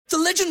The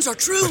legends are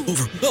true.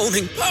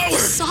 Overwhelming power!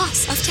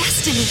 Sauce of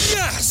destiny.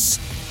 Yes!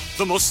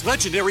 The most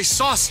legendary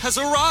sauce has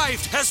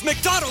arrived as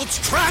McDonald's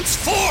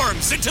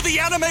transforms into the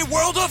anime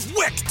world of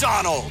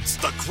WickDonald's.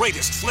 The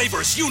greatest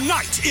flavors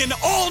unite in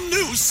all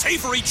new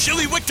savory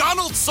chili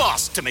McDonald's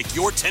sauce to make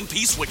your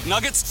 10-piece Wick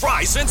Nuggets,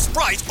 fries, and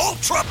Sprite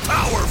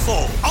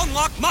ultra-powerful.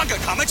 Unlock manga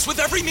comics with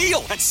every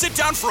meal and sit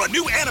down for a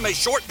new anime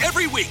short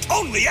every week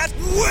only at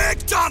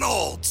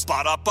WickDonald's.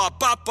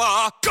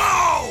 Ba-da-ba-ba-ba,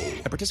 go!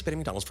 At participating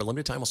McDonald's for a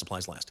limited time while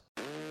supplies last.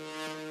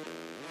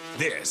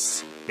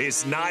 This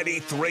is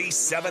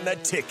 93.7 The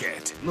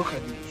Ticket. Look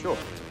at me, sure.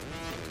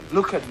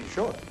 Look at me,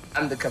 sure.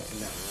 I'm the captain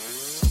now.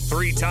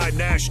 Three-time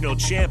national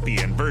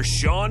champion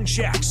Vershawn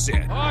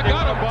Jackson. Oh,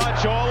 got a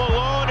bunch all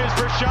alone is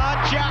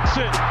Vershawn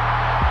Jackson.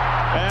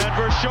 And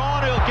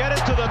Vershawn will get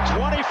it to the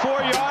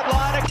 24-yard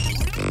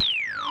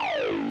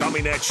line.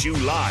 Coming at you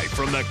live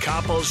from the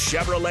Coppels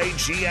Chevrolet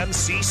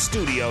GMC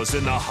studios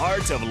in the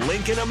heart of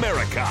Lincoln,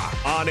 America.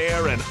 On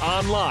air and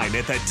online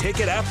at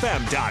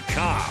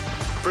theticketfm.com.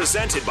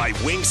 Presented by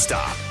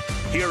Wingstop.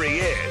 Here he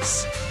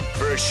is,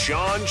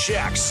 Vershawn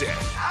Jackson.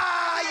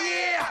 Ah,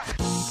 yeah!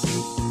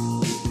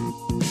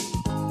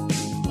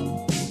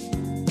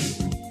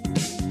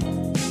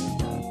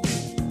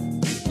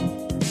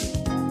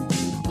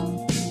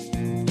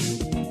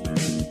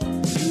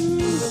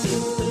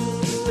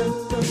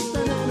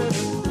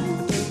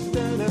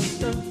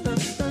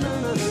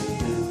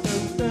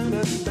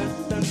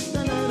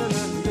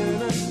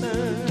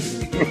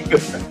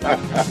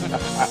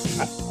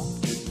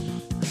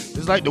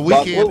 It's like the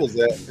weekend. What was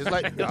that? It's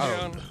like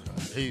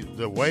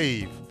the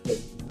wave.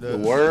 The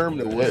worm?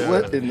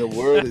 What in the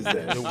world is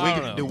that?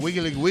 The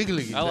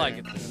wiggly. I like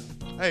it.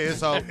 Hey,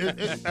 it's all.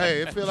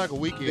 It feels like a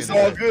weekend. It's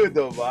all good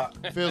though, Bob.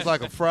 It feels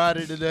like a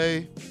Friday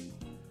today,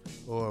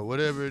 or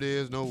whatever it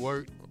is. No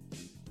work.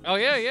 Oh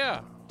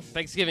yeah.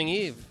 Thanksgiving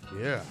Eve.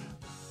 Yeah.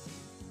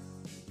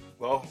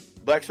 Well,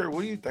 Black Shirt,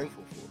 what are you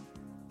thankful for?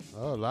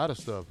 Oh, a lot of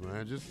stuff,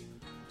 man.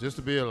 Just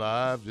to be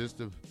alive, just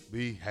to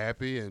be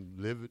happy and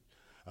live it.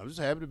 I'm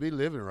just happy to be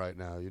living right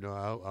now. You know,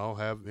 I don't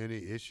have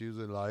any issues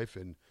in life,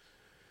 and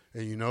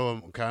you know,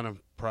 I'm kind of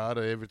proud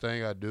of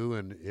everything I do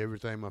and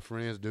everything my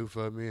friends do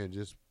for me, and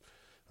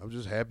I'm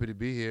just happy to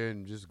be here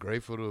and just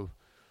grateful to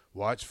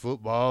watch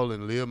football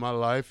and live my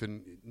life,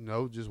 and you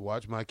know, just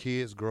watch my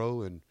kids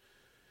grow, and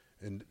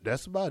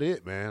that's about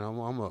it, man.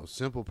 I'm a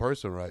simple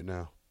person right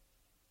now.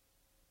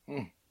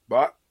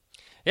 Bob?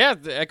 Yeah,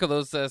 to echo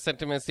those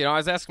sentiments. You know, I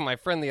was asking my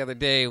friend the other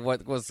day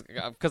what was,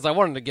 because I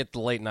wanted to get the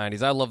late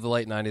 90s. I love the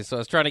late 90s, so I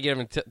was trying to get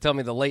him to tell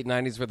me the late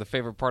 90s were the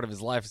favorite part of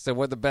his life. I said,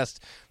 what are the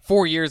best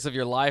 4 years of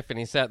your life? And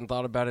he sat and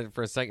thought about it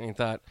for a second, and he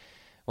thought,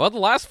 well, the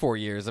last 4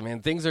 years. I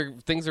mean, things are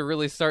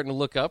really starting to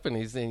look up, and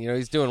he's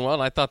doing well.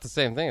 And I thought the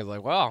same thing. I was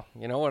like, wow,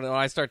 you know, when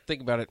I start to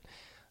think about it,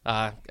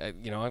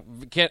 you know,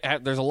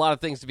 there's a lot of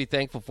things to be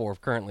thankful for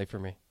currently for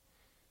me.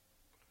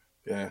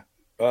 Yeah.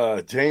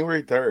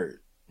 January 3rd,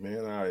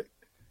 man,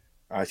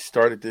 I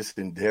started this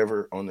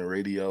endeavor on the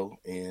radio,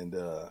 and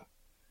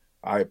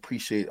I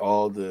appreciate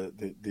all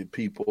the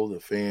people, the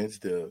fans,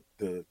 the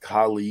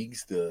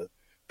colleagues, the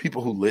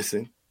people who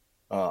listen.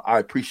 I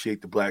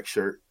appreciate the Black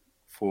Shirt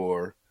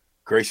for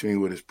gracing me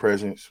with his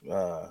presence.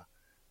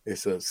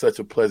 It's such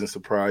a pleasant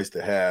surprise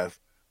to have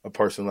a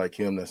person like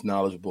him that's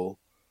knowledgeable.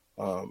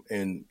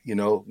 And, you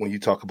know, when you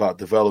talk about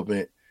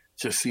development,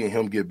 just seeing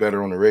him get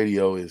better on the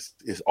radio is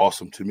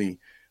awesome to me.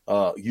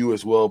 You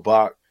as well,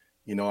 Bach.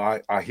 You know,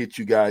 I hit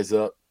you guys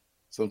up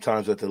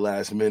sometimes at the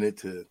last minute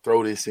to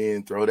throw this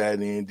in, throw that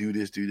in, do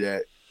this, do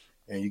that.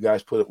 And you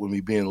guys put up with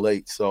me being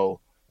late. So,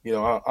 you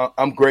know,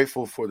 I'm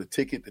grateful for the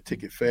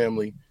Ticket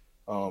family,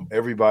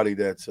 everybody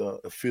that's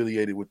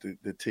affiliated with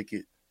the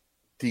Ticket,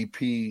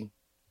 DP,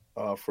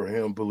 for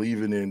him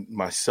believing in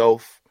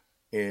myself,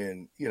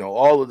 and, you know,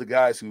 all of the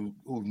guys who've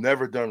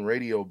never done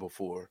radio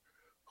before,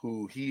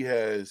 who he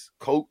has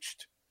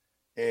coached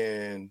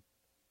and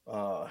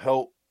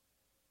helped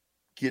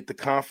get the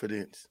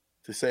confidence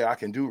to say I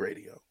can do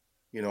radio.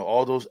 You know,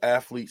 all those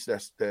athletes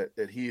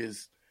that he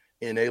is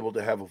enabled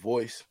to have a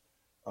voice.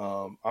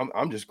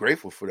 I'm just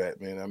grateful for that,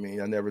 man. I mean,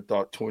 I never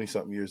thought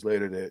 20-something years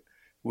later that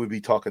we'd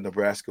be talking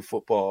Nebraska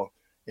football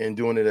and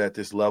doing it at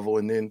this level.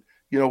 And then,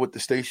 you know, with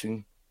the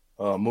station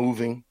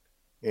moving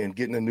and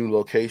getting a new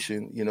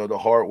location, you know, the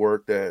hard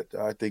work that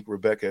I think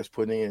Rebecca has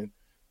put in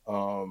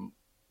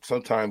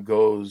sometimes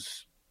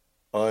goes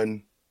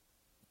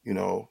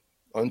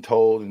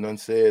untold and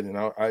unsaid. And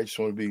I want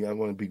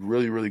to be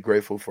really, really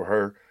grateful for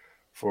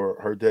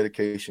her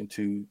dedication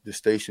to the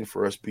station,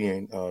 for us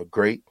being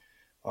great.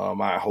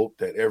 I hope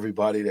that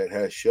everybody that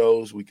has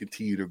shows, we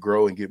continue to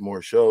grow and get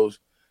more shows,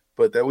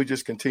 but that we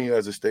just continue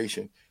as a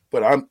station.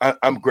 But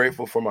I'm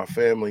grateful for my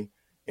family,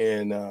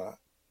 and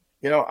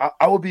you know,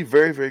 I would be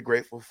very, very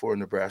grateful for a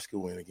Nebraska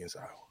win against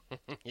Iowa.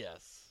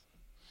 Yes,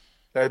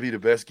 that'd be the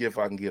best gift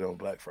I can get on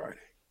Black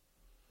Friday.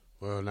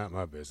 Well, not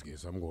my best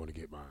gift. I'm going to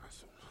get mine.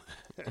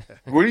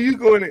 Where are you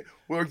going to?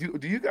 Well,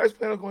 do you guys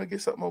plan on going to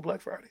get something on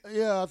Black Friday?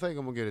 Yeah, I think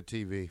I'm gonna get a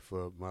TV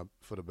for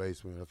the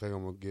basement. I think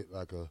I'm gonna get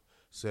like a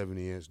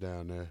 70-inch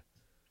down there.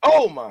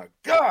 Oh my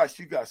gosh,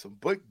 you got some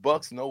big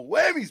bucks, no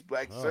whammies,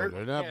 Black Oh, shirt.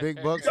 they're not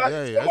big bucks. got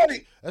Yeah,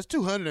 somebody- that's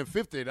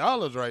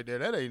 $250 right there.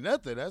 That ain't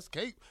nothing. That's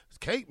cake. It's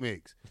cake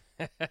mix.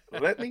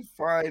 Let me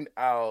find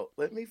out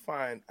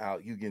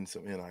you getting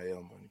some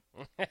NIL money.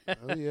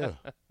 Oh yeah.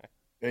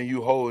 And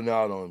you holding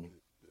out on me.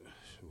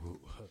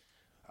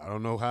 I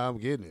don't know how I'm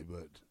getting it,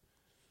 but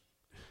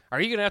Are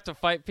you gonna have to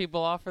fight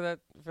people off for that?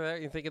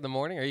 You think in the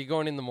morning? Are you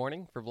going in the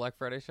morning for Black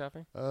Friday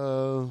shopping?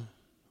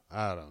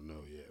 I don't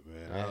know yet,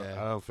 man.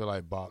 Yeah. I don't feel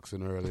like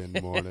boxing early in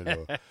the morning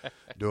or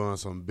doing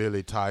some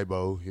Billy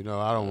Tybo. You know,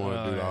 I don't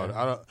want to do all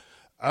that.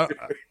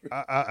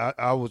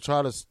 I will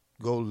try to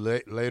go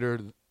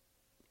later.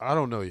 I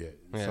don't know yet.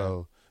 Yeah.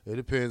 So it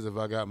depends if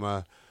I got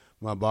my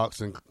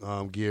boxing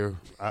gear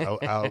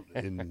out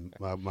and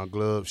my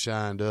gloves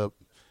shined up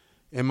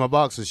and my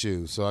boxing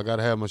shoes. So I got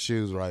to have my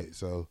shoes right.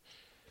 So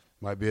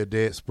might be a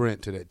dead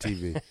sprint to that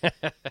TV.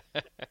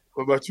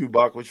 What about you,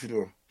 Bach? What you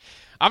doing?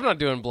 I'm not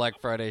doing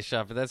Black Friday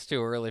shopping. That's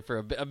too early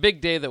for a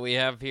big day that we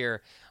have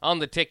here on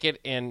the ticket,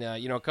 and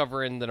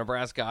covering the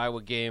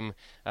Nebraska-Iowa game.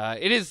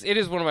 It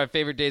is one of my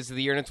favorite days of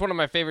the year, and it's one of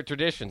my favorite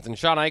traditions. And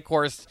Sean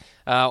Eichhorst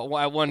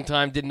at one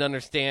time didn't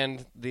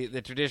understand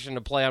the tradition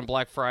to play on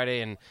Black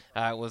Friday, and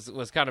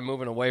was kind of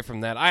moving away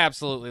from that. I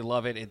absolutely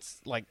love it. It's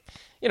like,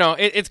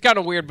 it's kind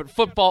of weird, but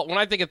football, when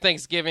I think of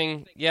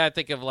Thanksgiving, I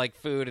think of like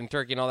food and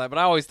turkey and all that, but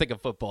I always think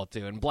of football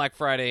too. And Black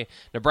Friday,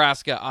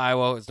 Nebraska,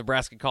 Iowa, it's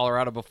Nebraska,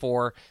 Colorado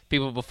before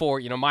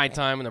my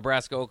time in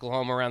Nebraska,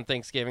 Oklahoma around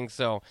Thanksgiving.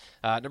 So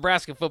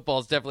Nebraska football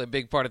is definitely a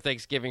big part of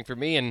Thanksgiving for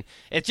me, and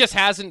it just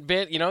hasn't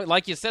been,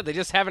 like you said, they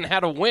just haven't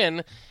had a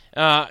win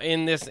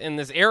in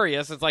this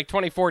area since like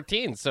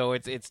 2014. So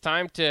it's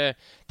time to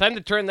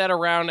turn that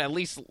around. At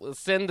least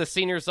send the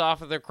seniors off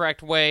the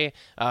correct way,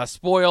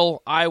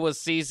 spoil Iowa's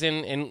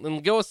season,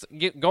 and go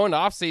into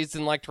off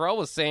season like Terrell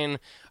was saying,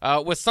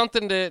 with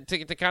something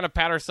to kind of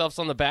pat ourselves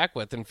on the back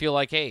with and feel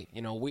like, hey,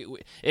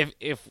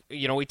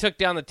 we took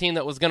down the team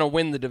that was going to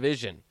win the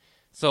division.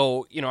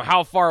 So,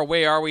 how far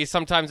away are we?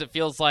 Sometimes it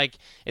feels like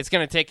it's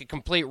going to take a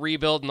complete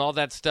rebuild and all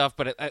that stuff.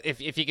 But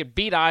if you could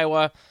beat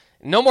Iowa,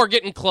 no more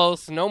getting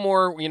close, no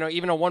more,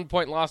 even a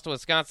 1-point loss to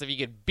Wisconsin. If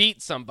you could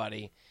beat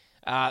somebody,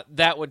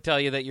 that would tell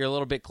you that you're a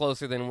little bit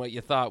closer than what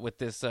you thought with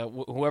this,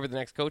 whoever the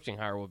next coaching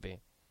hire will be.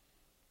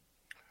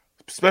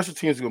 Special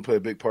teams are going to play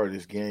a big part of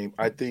this game.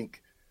 I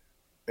think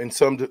in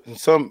some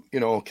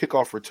on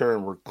kickoff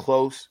return, we're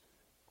close.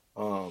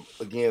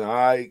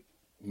 Again,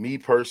 me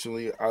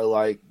personally, I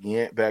like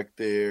Yant back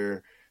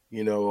there. I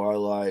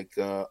like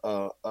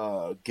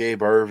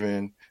Gabe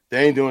Irvin.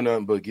 They ain't doing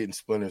nothing but getting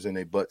splinters in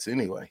their butts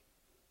anyway.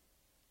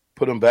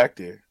 Put them back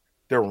there.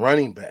 They're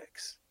running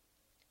backs.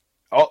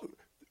 I'm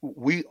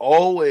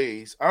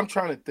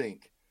trying to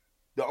think.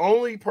 The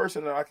only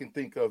person that I can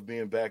think of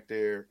being back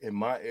there in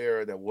my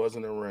era that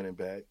wasn't a running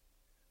back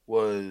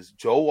was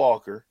Joe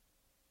Walker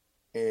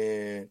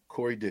and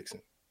Corey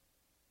Dixon.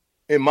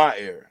 In my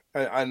era,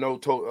 I know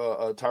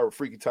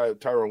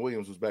Tyrone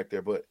Williams was back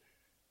there, but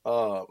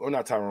or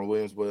not Tyrone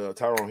Williams, but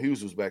Tyrone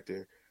Hughes was back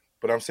there.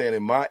 But I'm saying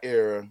in my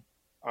era,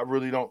 I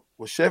really don't.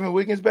 Was Chevin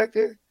Wiggins back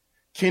there?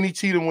 Kenny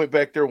Cheatham went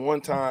back there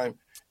one time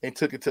and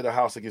took it to the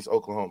house against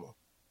Oklahoma.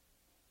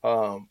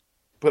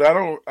 But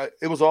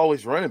it was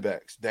always running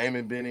backs.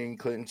 Damon Benning,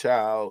 Clinton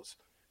Childs.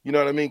 You know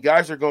what I mean?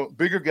 Guys are going,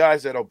 bigger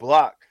guys that'll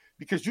block,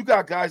 because you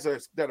got guys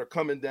that are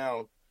coming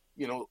down,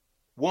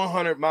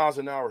 100 miles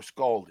an hour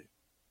scalding.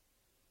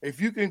 If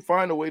you can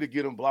find a way to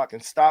get them blocked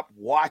and stop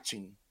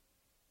watching,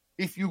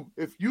 if you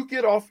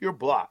get off your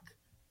block,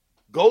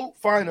 go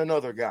find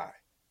another guy.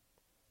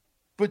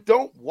 But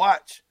don't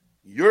watch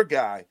your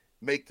guy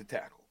make the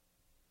tackle.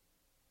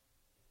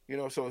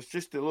 So it's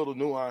just the little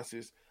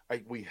nuances.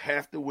 We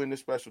have to win the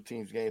special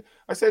teams game.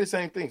 I say the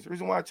same things. The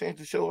reason why I changed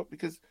the show up,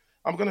 because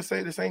I'm going to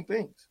say the same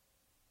things.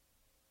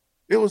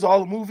 It was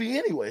all a movie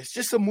anyway. It's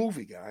just a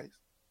movie, guys.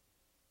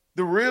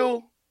 The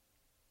real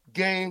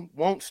game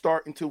won't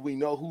start until we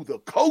know who the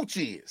coach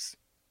is.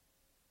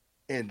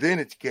 And then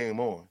it's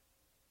game on.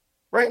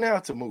 Right now,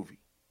 it's a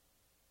movie.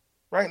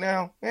 Right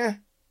now,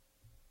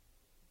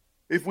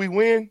 if we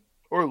win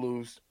or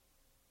lose,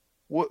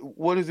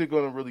 what is it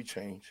going to really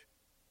change?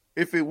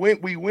 If we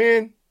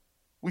win,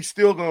 we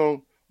still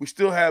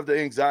have the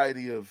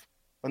anxiety of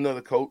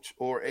another coach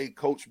or a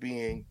coach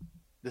being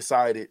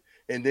decided.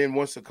 And then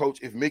once the coach,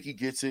 if Mickey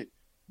gets it,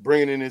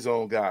 bringing in his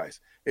own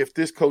guys. If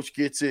this coach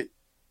gets it,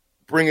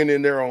 bringing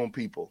in their own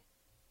people.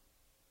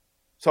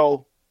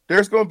 So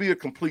there's going to be a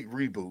complete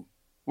reboot,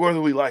 whether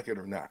we like it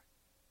or not.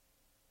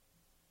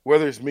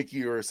 Whether it's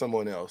Mickey or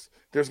someone else,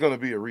 there's going to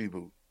be a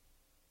reboot.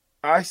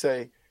 I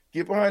say,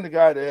 get behind the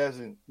guy that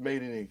hasn't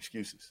made any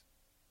excuses.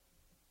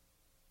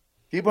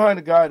 Get behind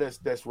the guy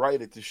that's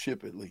righted the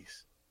ship at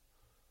least.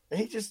 And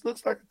he just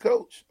looks like a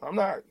coach.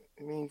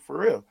 For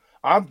real.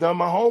 I've done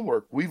my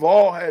homework. We've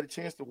all had a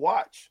chance to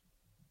watch.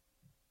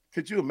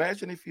 Could you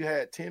imagine if you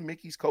had 10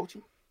 Mickeys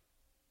coaching?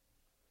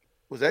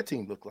 What does that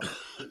team look like?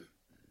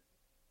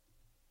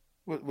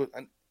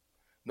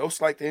 No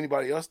slight to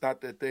anybody else,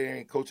 not that they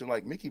ain't coaching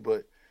like Mickey,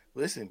 but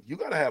listen, you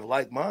got to have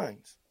like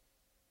minds.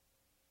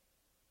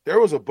 there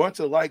was a bunch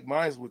of like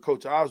minds with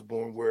Coach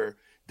Osborne where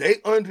they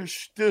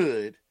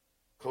understood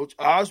Coach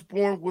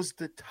Osborne was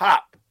the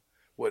top.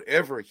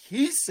 Whatever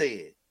he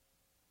said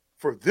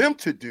for them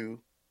to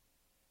do,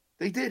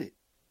 they did it.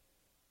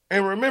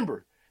 And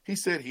remember, he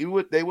said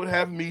they would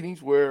have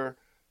meetings where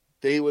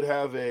they would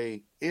have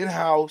a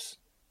in-house,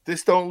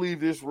 just don't leave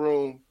this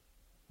room,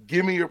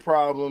 give me your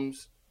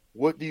problems,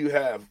 what do you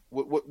have?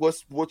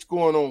 What's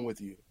going on with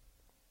you?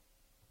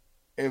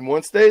 And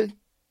once they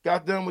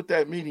got done with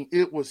that meeting,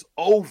 it was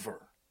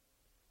over.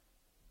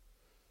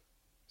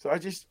 So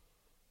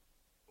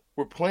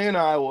we're playing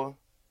Iowa.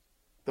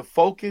 The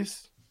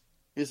focus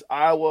is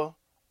Iowa.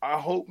 I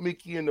hope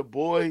Mickey and the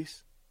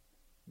boys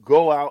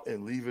go out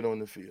and leave it on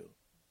the field.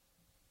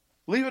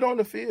 Leave it on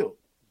the field.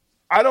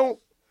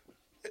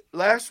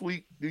 Last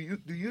week, do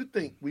you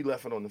think we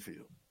left it on the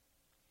field?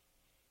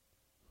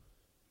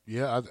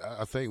 Yeah,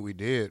 I think we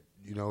did.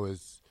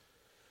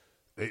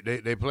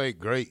 They played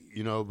great,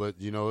 but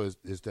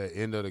it's that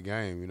end of the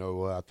game.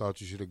 I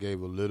thought you should have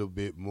gave a little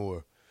bit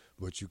more,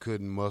 but you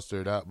couldn't muster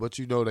it out. But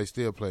they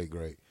still played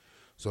great.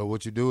 So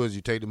what you do is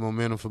you take the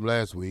momentum from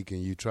last week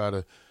and you try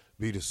to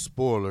be the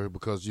spoiler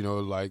because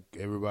like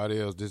everybody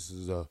else, this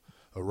is a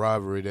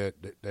rivalry that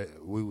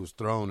we was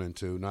thrown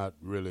into, not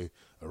really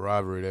a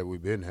rivalry that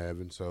we've been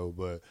having. So,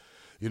 but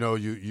you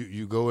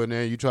go in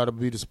there, and you try to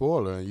be the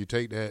spoiler, and you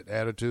take that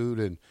attitude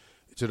and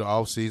to the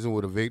off season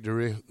with a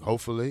victory,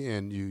 hopefully,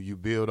 and you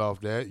build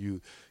off that.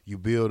 You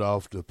build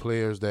off the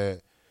players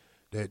that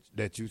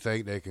you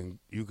think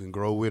you can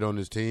grow with on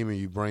this team, and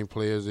you bring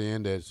players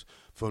in that's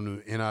from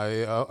the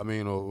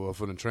NIL, or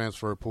from the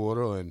transfer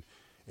portal, and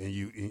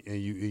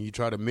you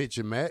try to mix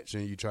and match,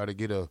 and you try to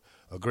get a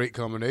great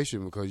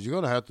combination because you're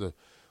gonna have to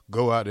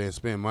go out there and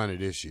spend money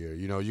this year.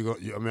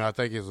 I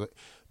think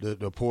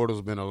the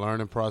portal's been a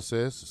learning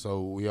process,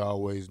 so we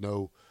always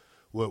know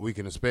what we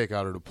can expect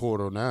out of the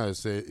portal now.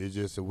 It's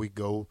just that we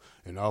go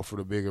and offer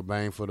the bigger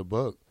bang for the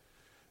buck.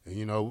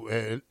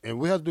 And and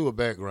we have to do a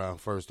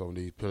background first on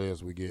these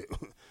players we get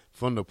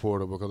from the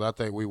portal because I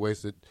think we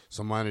wasted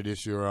some money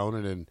this year on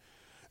it, and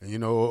you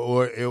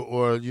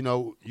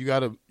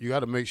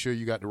gotta make sure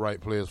you got the right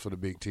players for the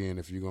Big Ten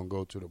if you're gonna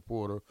go to the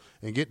portal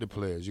and get the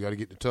players. You got to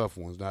get the tough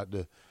ones, not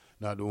the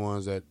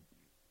ones that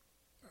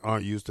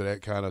aren't used to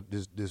that kind of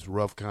this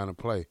rough kind of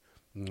play.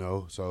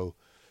 So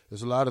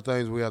there's a lot of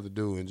things we have to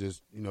do and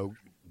just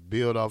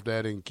build off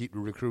that and keep the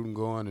recruiting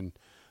going, and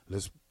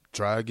let's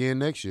try again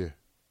next year.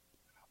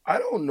 I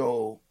don't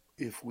know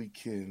if we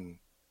can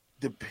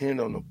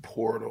depend on the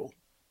portal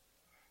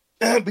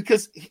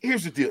because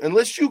here's the deal.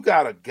 Unless you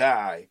got a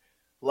guy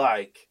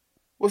like,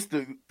 what's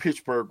the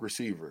Pittsburgh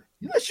receiver?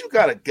 Unless you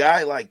got a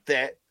guy like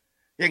that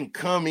can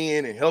come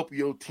in and help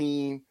your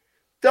team,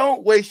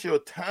 don't waste your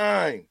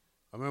time.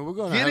 We're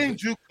gonna get in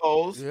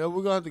JUCOs. Yeah,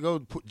 we're gonna have to go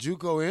put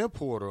JUCO and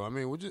portal.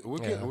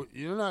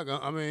 You're not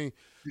gonna.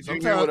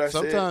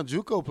 Sometimes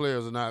JUCO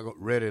players are not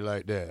ready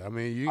like that. I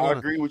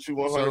agree with you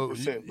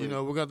 100%. We're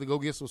gonna have to go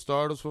get some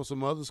starters from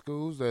some other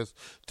schools that's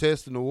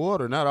testing the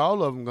water. Not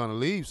all of them gonna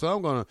leave.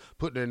 Some gonna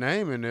put their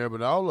name in there,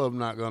 but all of them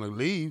not gonna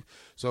leave.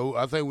 So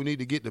I think we need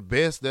to get the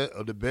best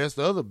of the best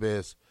of the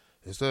best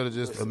instead of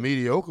just the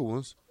mediocre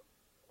ones.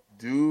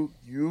 Dude,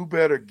 you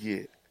better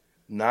get.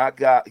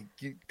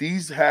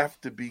 These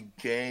have to be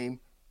game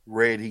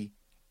ready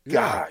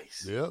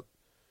guys. Yep.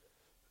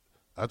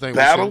 I think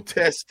battle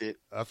tested.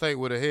 I think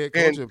with a head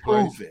coach in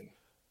place. Proven.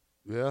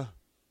 Yeah.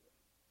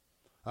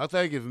 I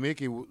think if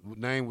Mickey's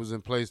name was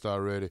in place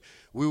already,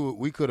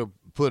 we could have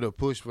put a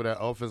push for that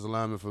offensive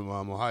lineman from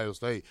Ohio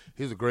State.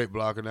 He's a great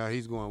blocker now.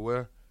 He's going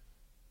where?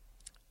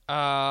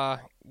 I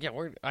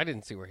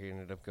didn't see where he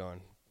ended up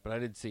going. But I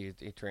did see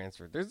he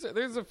transferred.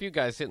 There's a few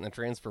guys hitting the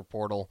transfer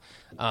portal.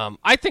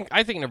 I think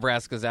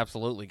Nebraska's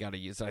absolutely got to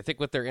use it. I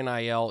think with their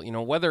NIL,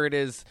 whether it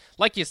is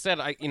like you said,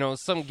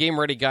 some game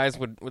ready guys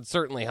would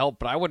certainly help.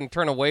 But I wouldn't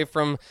turn away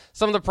from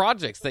some of the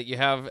projects that you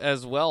have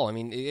as well.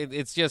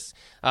 It's just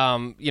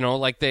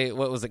like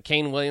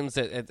Kane Williams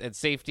at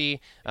safety,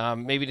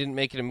 maybe didn't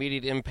make an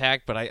immediate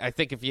impact. But I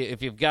think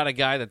if you've got a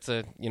guy that's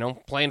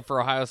playing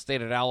for Ohio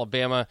State at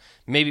Alabama,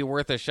 maybe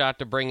worth a shot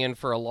to bring in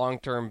for a long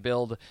term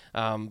build.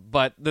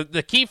 But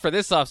the key for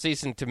this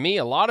offseason, to me,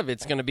 a lot of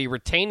it's going to be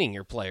retaining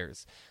your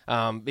players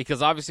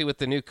because obviously with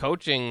the new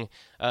coaching,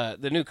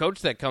 the new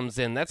coach that comes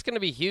in, that's going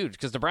to be huge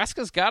because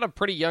Nebraska's got a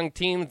pretty young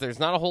team. There's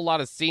not a whole lot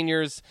of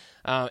seniors,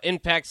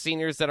 impact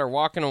seniors that are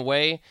walking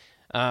away.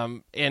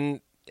 And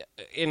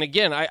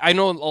again, I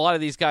know a lot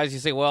of these guys, you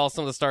say, well,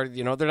 some of the start,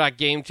 they're not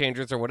game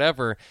changers or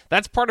whatever.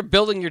 That's part of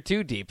building your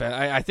two deep.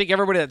 I think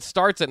everybody that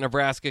starts at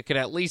Nebraska could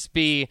at least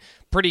be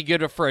pretty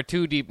good for a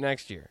two deep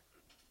next year.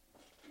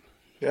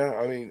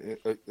 Yeah,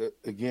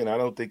 again, I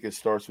don't think it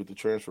starts with the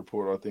transfer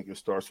portal. I think it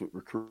starts with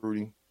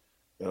recruiting.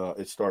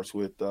 It starts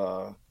with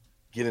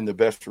getting the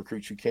best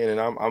recruits you can. And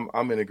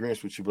I'm in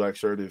agreement with you, Black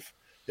Shirt. If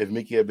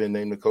Mickey had been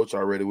named the coach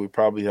already, we'd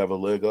probably have a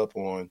leg up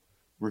on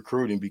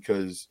recruiting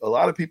because a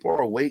lot of people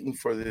are waiting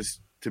for this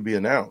to be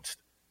announced.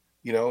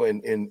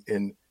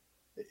 And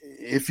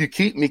if you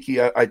keep Mickey,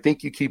 I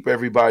think you keep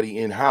everybody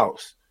in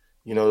house.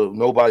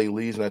 nobody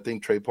leaves, and I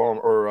think Trey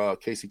Palmer or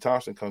Casey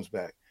Thompson comes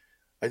back.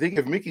 I think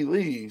if Mickey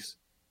leaves,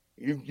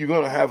 you're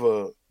going to have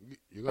an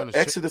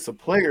exodus of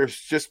players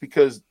just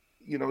because,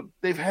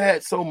 they've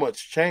had so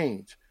much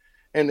change.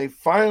 And they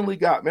finally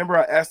remember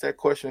I asked that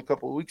question a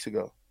couple of weeks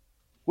ago.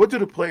 What do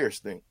the players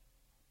think?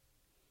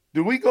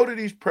 Do we go to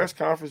these press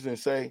conferences and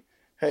say,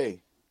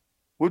 hey,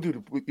 what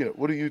do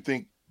you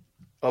think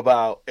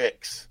about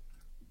X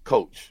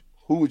coach?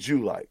 Who would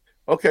you like?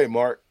 Okay,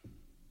 Mark.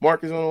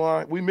 Mark is on the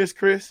line. We miss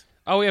Chris?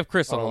 Oh, we have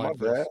Chris on the line.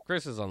 Bad.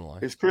 Chris is on the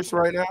line. Is Chris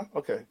right now?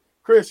 Okay.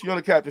 Chris, you're on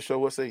the Captain Show.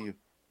 What say you?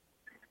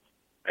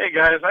 Hey,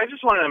 guys, I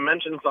just wanted to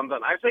mention something.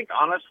 I think,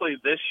 honestly,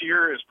 this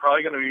year is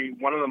probably going to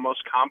be one of the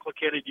most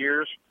complicated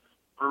years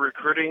for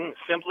recruiting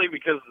simply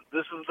because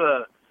this is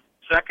the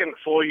second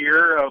full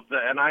year of the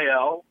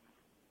NIL,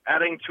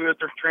 adding to it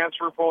the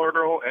transfer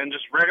portal and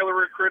just regular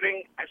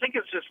recruiting. I think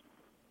it's just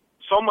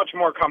so much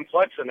more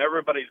complex than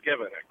everybody's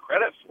given it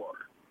credit for.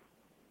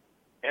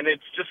 And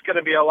it's just going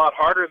to be a lot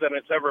harder than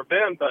it's ever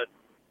been. But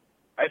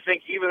I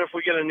think even if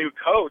we get a new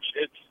coach,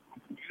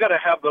 you got to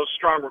have those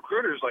strong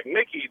recruiters like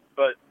Mickey.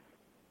 But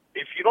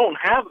if you don't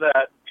have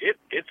that,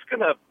 it's going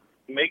to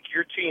make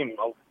your team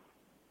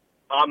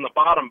on the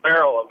bottom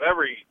barrel of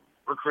every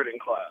recruiting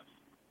class.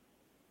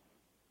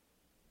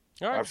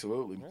 All right.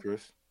 Absolutely,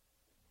 Chris.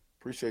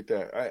 Appreciate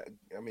that.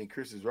 I mean,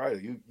 Chris is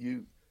right.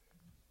 You,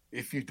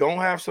 if you don't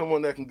have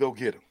someone that can go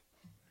get them,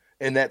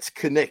 and that's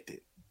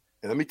connected,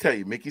 and let me tell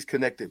you, Mickey's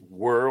connected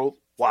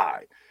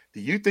worldwide. Do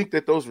you think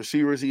that those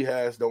receivers he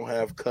has don't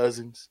have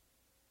cousins,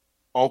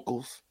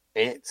 uncles,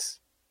 aunts,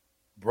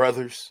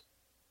 brothers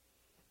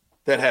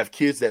that have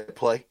kids that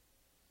play?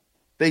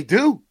 They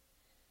do.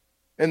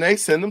 And they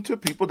send them to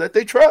people that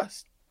they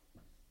trust.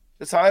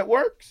 That's how it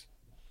works.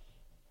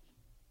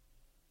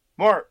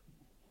 Mark,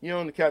 you're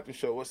on the Captain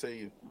Show. What say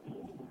you?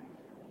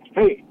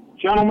 Hey,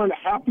 gentlemen,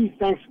 happy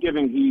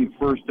Thanksgiving Eve,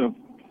 first of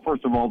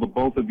all, to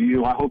both of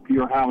you. I hope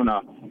you're going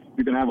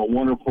to have a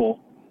wonderful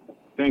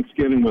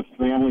Thanksgiving with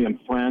family and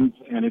friends,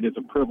 and it is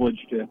a privilege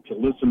to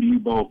listen to you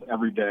both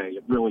every day.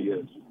 It really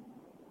is.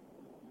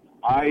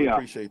 I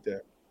appreciate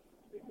that.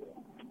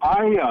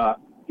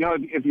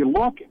 If you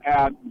look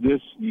at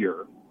this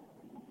year,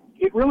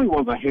 it really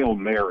was a Hail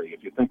Mary,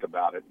 if you think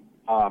about it.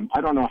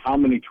 I don't know how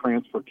many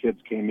transfer kids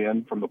came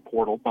in from the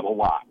portal, but a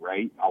lot,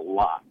 right? A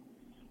lot.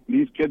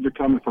 These kids are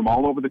coming from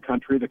all over the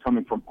country. They're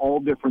coming from all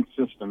different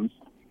systems.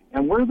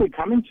 And where are they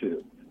coming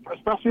to?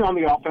 Especially on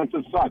the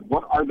offensive side.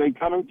 What are they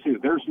coming to?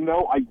 There's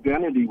no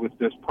identity with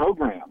this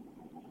program.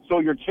 So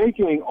you're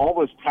taking all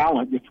this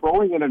talent, you're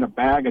throwing it in a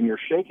bag, and you're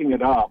shaking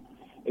it up,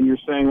 and you're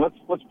saying,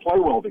 let's play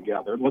well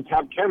together. Let's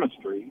have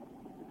chemistry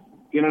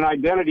in an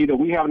identity that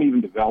we haven't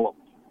even developed.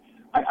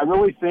 I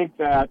really think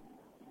that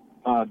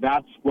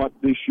that's what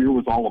this year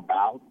was all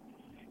about.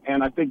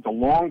 And I think the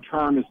long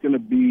term is going to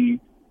be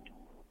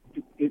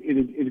it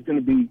is going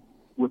to be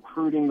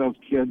recruiting those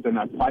kids in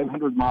that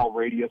 500-mile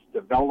radius,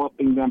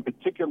 developing them,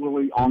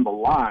 particularly on the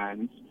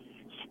lines,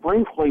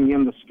 sprinkling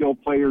in the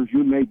skilled players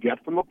you may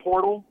get from the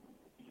portal.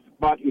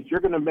 But if you're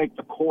going to make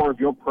the core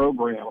of your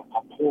program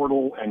a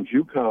portal and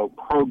JUCO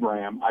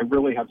program, I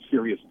really have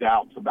serious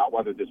doubts about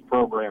whether this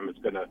program is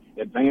going to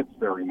advance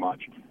very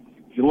much.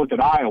 If you look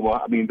at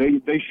Iowa, I mean,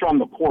 they shun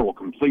the portal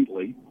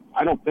completely.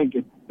 I don't think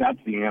that's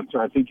the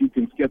answer. I think you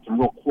can get some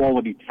real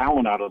quality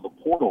talent out of the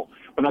portal.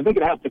 But I think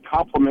it has to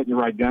complement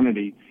your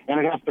identity, and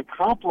it has to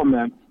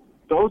complement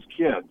those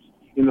kids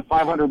in the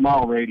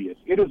 500-mile radius.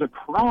 It is a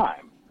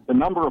crime, the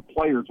number of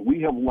players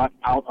we have let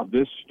out of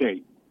this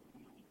state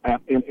at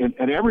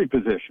every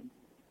position,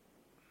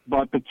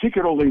 but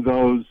particularly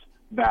those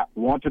that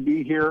want to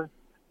be here,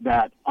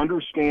 that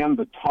understand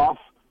the tough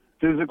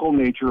physical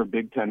nature of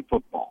Big Ten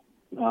football.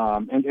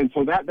 And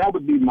so that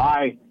would be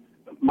my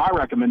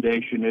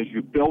recommendation is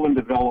you build and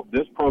develop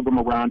this program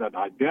around an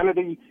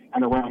identity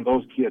and around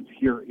those kids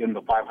here in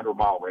the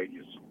 500-mile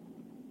radius.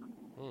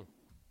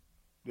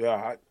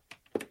 Yeah,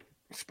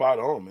 spot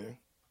on, man.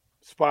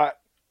 Spot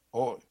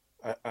on.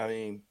 I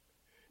mean,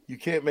 you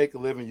can't make a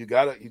living. You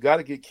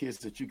gotta get kids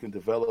that you can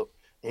develop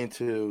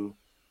into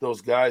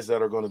those guys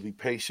that are going to be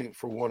patient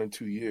for 1 and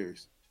 2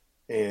 years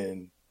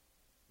and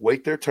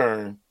wait their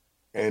turn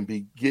and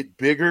get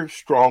bigger,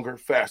 stronger,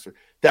 faster.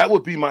 That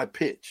would be my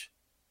pitch.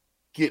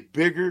 Get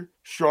bigger,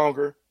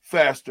 stronger,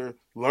 faster,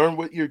 learn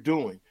what you're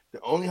doing.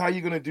 The only how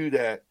you're going to do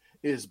that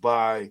is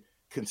by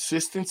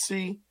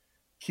consistency,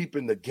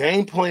 keeping the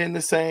game plan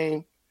the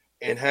same,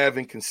 and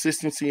having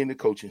consistency in the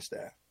coaching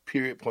staff,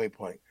 period, point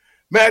blank.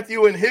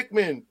 Matthew and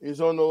Hickman is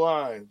on the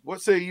line.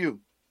 What say you?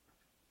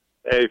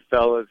 Hey,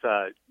 fellas,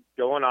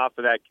 going off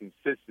of that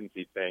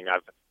consistency thing,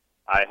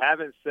 I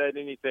haven't said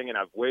anything, and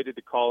I've waited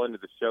to call into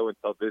the show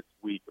until this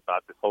week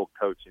about this whole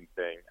coaching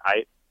thing.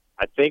 I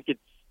think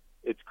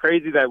it's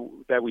crazy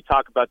that we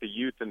talk about the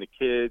youth and the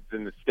kids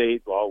in the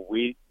state. Well,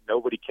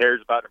 nobody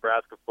cares about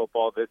Nebraska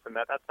football, this and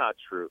that. That's not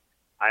true.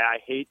 I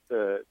hate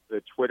the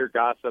Twitter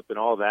gossip and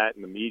all that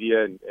and the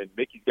media, and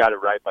Mickey's got it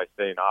right by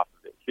staying off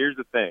of it. Here's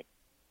the thing.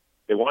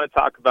 They want to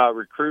talk about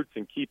recruits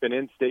and keeping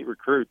in-state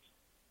recruits.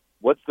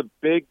 What's the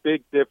big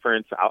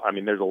difference? I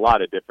mean, there's a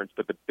lot of difference,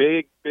 but the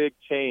big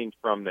change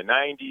from the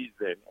 90s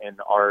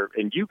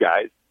and you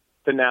guys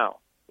to now,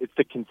 it's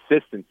the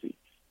consistency.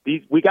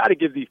 We got to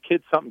give these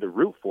kids something to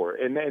root for,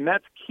 and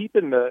that's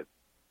keeping the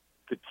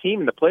team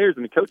and the players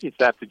and the coaching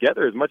staff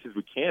together as much as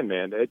we can,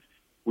 man.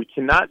 We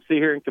cannot sit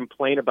here and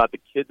complain about the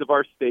kids of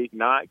our state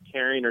not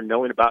caring or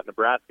knowing about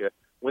Nebraska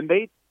when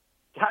they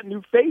got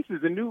new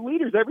faces and new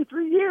leaders every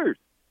 3 years.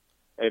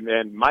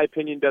 And my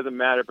opinion doesn't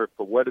matter, but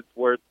for what it's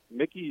worth,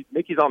 Mickey's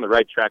on the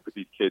right track with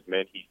these kids,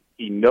 man.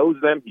 He knows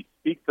them. He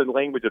speaks the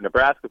language of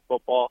Nebraska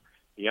football.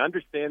 He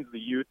understands the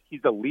youth.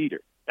 He's a leader.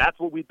 That's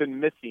what we've been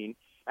missing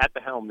at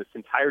the helm this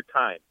entire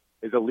time,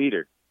 is a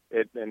leader.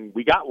 And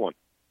we got one.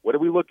 What are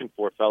we looking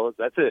for, fellas?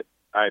 That's it.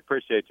 I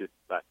appreciate you.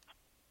 Bye.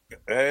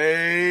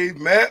 Hey,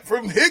 Matt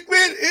from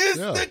Hickman is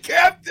the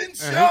captain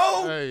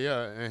show.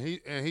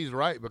 And he's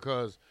right,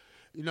 because,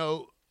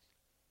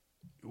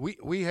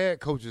 we had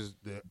coaches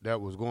that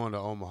was going to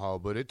Omaha,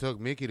 but it took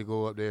Mickey to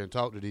go up there and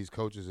talk to these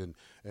coaches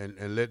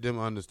and let them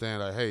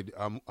understand, like, hey,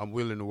 I'm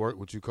willing to work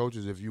with you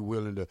coaches if you're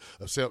willing to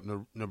accept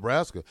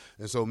Nebraska.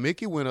 And so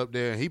Mickey went up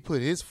there and he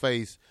put his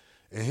face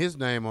and his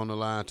name on the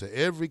line to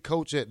every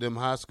coach at them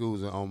high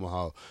schools in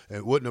Omaha,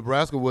 and what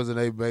Nebraska wasn't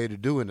able to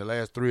do in the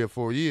last 3 or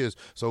 4 years.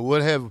 So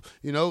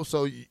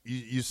so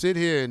you sit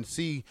here and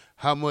see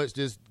how much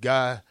this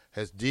guy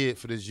has did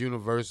for this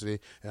university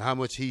and how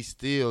much he's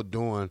still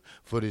doing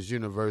for this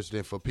university,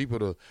 and for people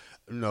to,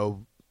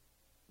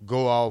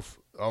 go off,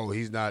 oh,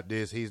 he's not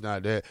this, he's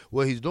not that.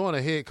 Well, he's doing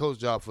a head coach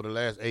job for the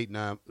last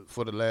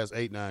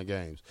 8-9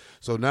 games.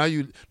 So now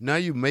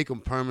you make them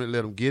permanent,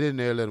 let them get in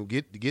there, let them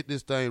get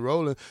this thing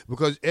rolling,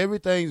 because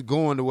everything's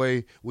going the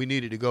way we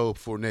need it to go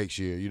for next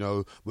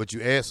year, But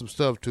you add some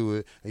stuff to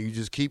it, and you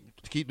just keep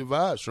the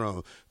vibe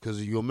strong,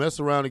 because you'll mess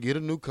around and get a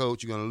new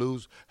coach. You're going to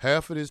lose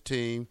half of this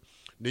team.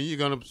 Then you're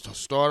going to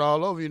start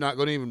all over. You're not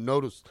going to even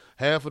notice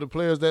half of the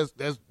players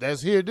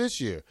that's here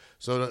this year.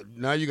 So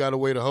now you got to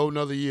wait a whole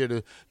nother year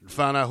to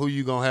find out who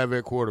you're going to have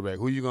at quarterback,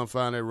 who you're going to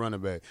find at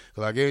running back.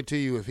 Because I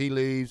guarantee you, if he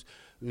leaves,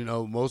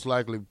 most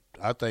likely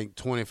I think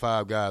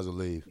 25 guys will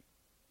leave.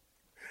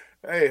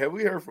 Hey, have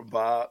we heard from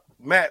Bob?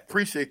 Matt,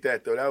 appreciate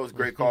that, though. That was a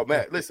great call.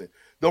 Matt, listen,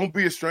 don't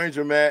be a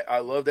stranger, Matt. I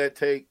love that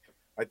take.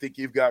 I think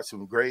you've got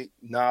some great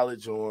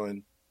knowledge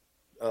on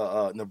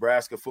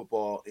Nebraska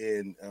football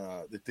and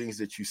the things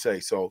that you say.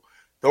 So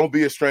don't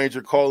be a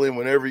stranger. Call in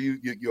whenever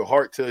your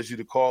heart tells you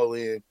to call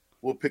in.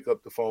 We'll pick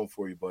up the phone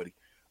for you, buddy.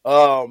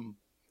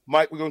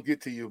 Mike, we're going to get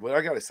to you, but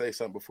I got to say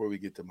something before we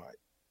get to Mike.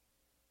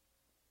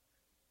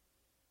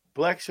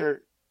 Black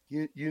Shirt,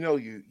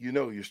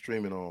 you're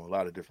streaming on a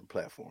lot of different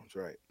platforms,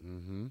 right?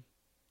 Mm-hmm.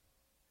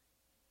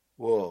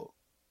 Well,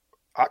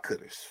 I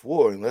could have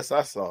swore, unless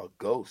I saw a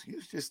ghost, you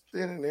was just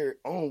standing there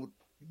on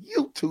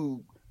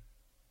YouTube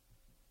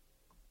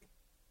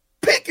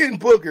picking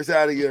boogers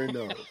out of your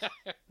nose.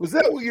 Was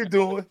that what you're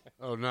doing?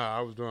 Oh, no,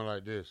 I was doing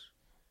like this.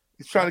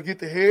 You trying to get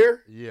the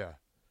hair? Yeah.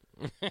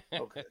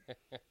 Okay.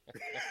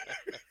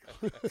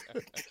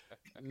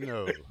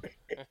 No.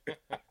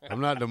 I'm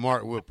not the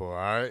Mark Whipple, all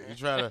right? You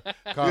try to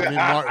call me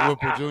Mark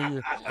Whipple Jr.?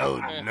 Oh,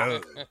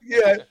 no.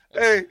 Yeah.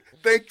 Hey,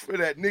 thanks for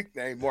that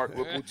nickname, Mark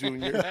Whipple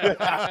Jr.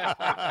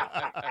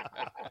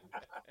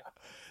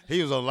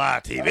 He was on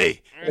live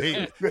TV.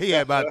 He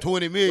had about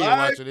 20 million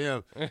watching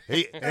him.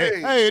 Hey,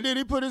 and then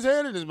he put his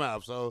hand in his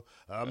mouth. So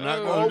I'm not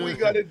going to. All we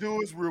got to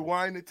do is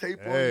rewind the tape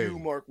on you,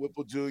 Mark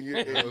Whipple Jr.,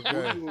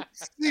 and we'll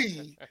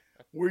see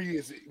were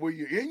you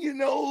in your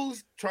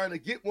nose trying to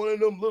get one of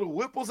them little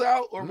whipples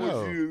out, or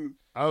was you?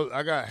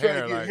 I got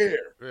hair.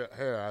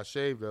 Hair. I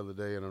shaved the other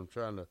day, and I'm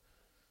trying to.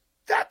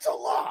 That's a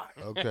lie.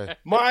 Okay.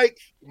 Mike,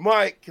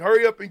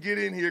 hurry up and get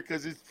in here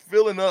because it's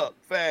filling up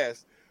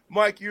fast.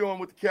 Mike, you're on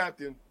with the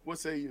captain. What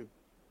say you?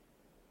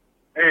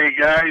 Hey,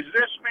 guys,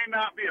 this may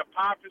not be a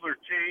popular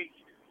take,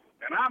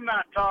 and I'm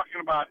not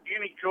talking about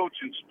any coach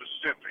in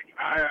specific.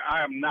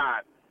 I am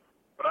not.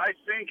 But I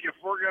think if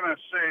we're going to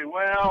say,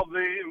 well,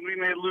 we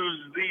may lose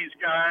these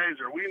guys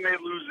or we may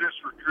lose this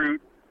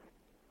recruit,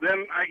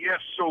 then I guess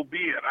so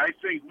be it. I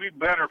think we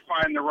better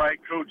find the right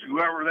coach,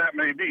 whoever that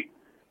may be.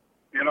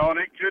 And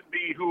it could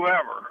be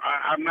whoever.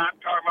 I'm not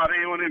talking about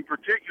anyone in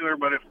particular,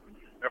 but if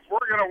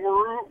we're going to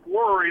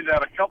worry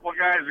that a couple of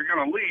guys are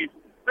going to leave,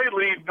 they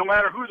leave no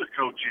matter who the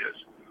coach is.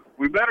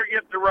 We better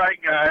get the right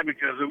guy,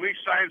 because if we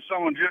sign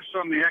someone just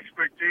on the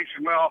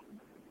expectation, well,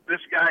 this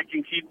guy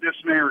can keep this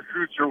many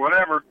recruits or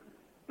whatever,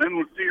 then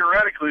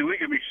theoretically we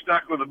could be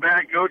stuck with a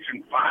bad coach,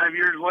 and 5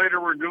 years later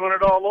we're doing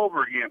it all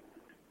over again.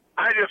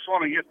 I just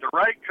want to get the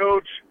right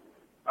coach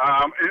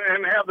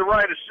and have the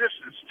right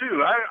assistants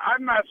too.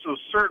 I'm not so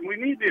certain. We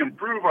need to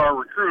improve our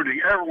recruiting.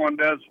 Everyone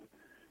does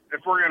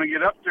if we're going to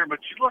get up there. But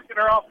you look at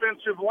our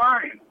offensive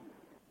line.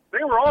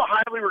 They were all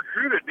highly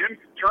recruited. Didn't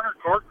Turner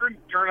Corcoran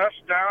turn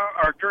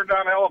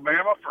down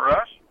Alabama for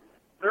us?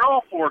 They're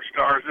all 4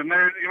 stars, and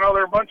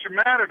they're a bunch of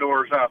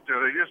matadors out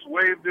there. They just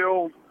waved the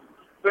old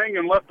thing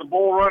and let the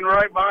bull run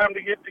right by them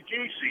to get to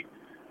Casey.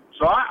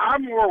 So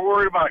I'm more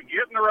worried about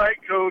getting the right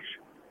coach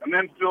and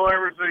then fill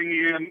everything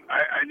in.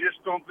 I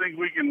just don't think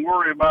we can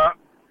worry about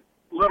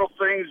little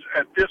things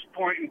at this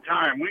point in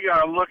time. We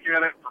got to look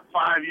at it for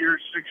 5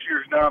 years, 6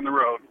 years down the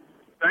road.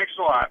 Thanks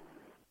a lot.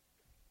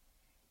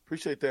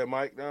 Appreciate that,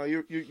 Mike. No,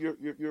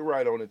 you're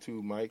right on it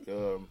too, Mike.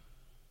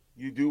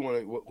 You do want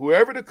to,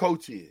 whoever the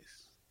coach is.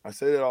 I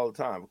say that all the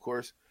time. Of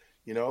course,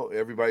 you know,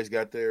 everybody's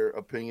got their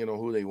opinion on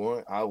who they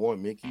want. I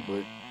want Mickey,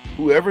 but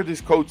whoever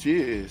this coach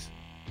is,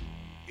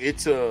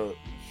 it's a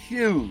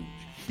huge,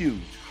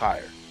 huge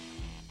hire.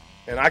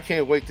 And I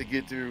can't wait to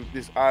get through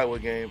this Iowa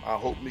game. I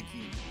hope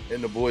Mickey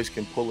and the boys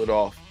can pull it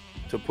off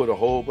to put a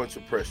whole bunch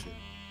of pressure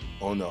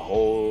on the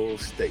whole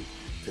state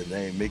to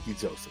name Mickey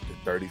Joseph the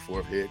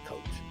 34th head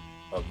coach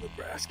of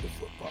Nebraska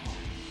football.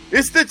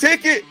 It's The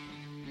Ticket.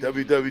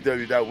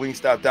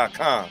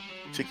 www.wingstop.com.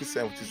 Chicken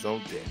sandwiches on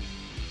deck.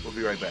 We'll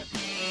be right back.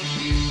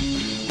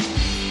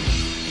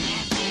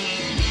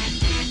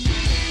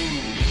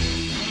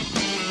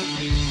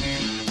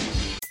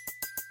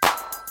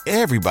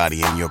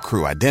 Everybody in your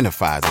crew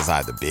identifies as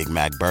either Big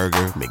Mac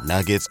Burger,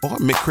 McNuggets, or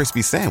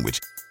McCrispy Sandwich.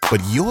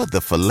 But you're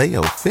the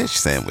Filet-O-Fish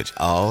Sandwich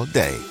all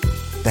day.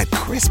 That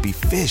crispy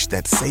fish,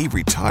 that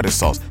savory tartar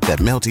sauce, that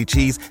melty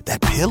cheese,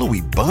 that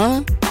pillowy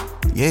bun.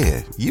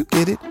 Yeah, you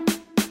get it.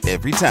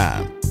 Every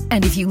time.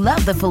 And if you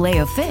love the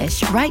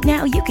Filet-O-Fish, right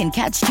now you can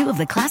catch 2 of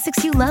the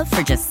classics you love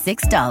for just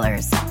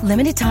 $6.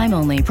 Limited time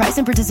only. Price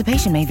and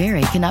participation may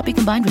vary. Cannot be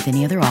combined with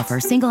any other offer.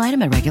 Single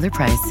item at regular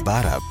price.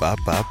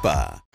 Ba-da-ba-ba-ba.